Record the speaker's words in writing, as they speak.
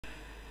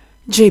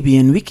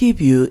JBN, we keep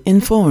you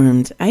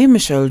informed. I am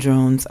Michelle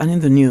Jones, and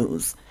in the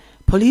news,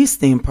 police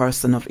name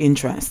person of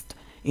interest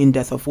in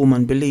death of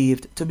woman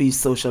believed to be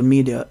social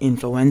media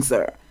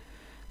influencer.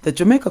 The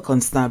Jamaica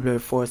Constabulary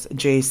Force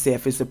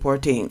JCF is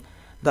reporting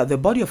that the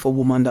body of a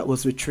woman that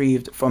was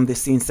retrieved from the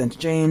scene St.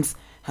 James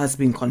has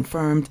been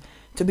confirmed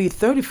to be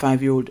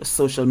 35-year-old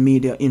social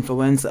media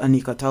influencer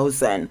Aneka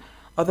Townsend,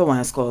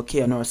 otherwise called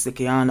Kiana or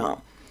Slickianna.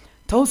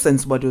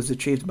 Townsend's body was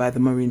retrieved by the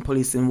Marine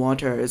Police in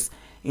waters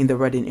in the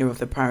Reading area of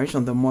the parish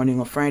on the morning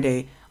of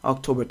Friday,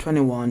 October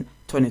 21,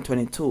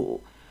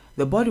 2022.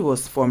 The body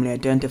was formally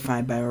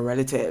identified by her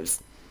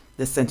relatives.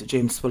 The St.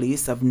 James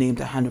Police have named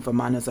a Hanover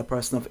man as a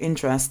person of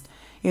interest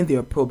in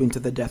their probe into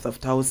the death of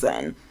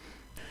Townsend.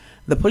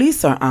 The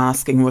police are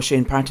asking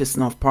Rushane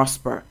Patterson of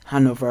Prosper,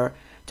 Hanover,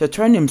 to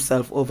turn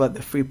himself over at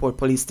the Freeport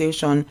Police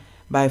Station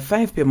by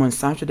 5 p.m. on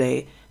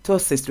Saturday to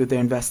assist with their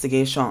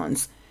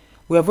investigations.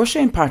 We have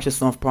Rushane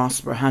Patterson of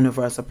Prosper,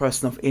 Hanover, as a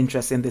person of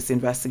interest in this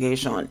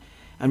investigation,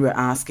 and we're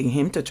asking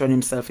him to turn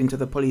himself into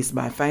the police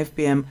by 5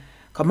 p.m.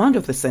 Commander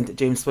of the St.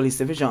 James Police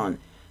Division,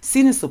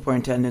 Senior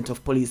Superintendent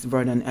of Police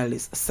Vernon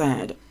Ellis,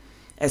 said.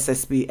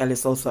 SSP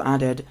Ellis also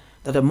added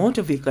that a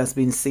motor vehicle has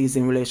been seized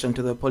in relation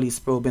to the police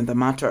probe in the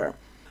matter.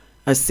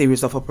 A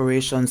series of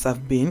operations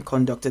have been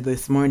conducted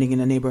this morning in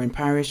a neighboring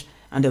parish,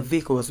 and a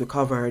vehicle was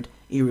recovered,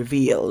 he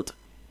revealed.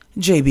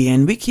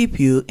 JBN, we keep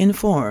you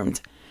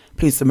informed.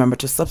 Please remember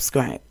to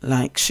subscribe,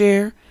 like,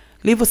 share,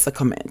 leave us a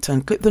comment,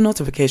 and click the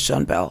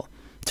notification bell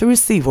to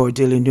receive our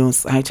daily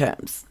news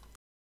items.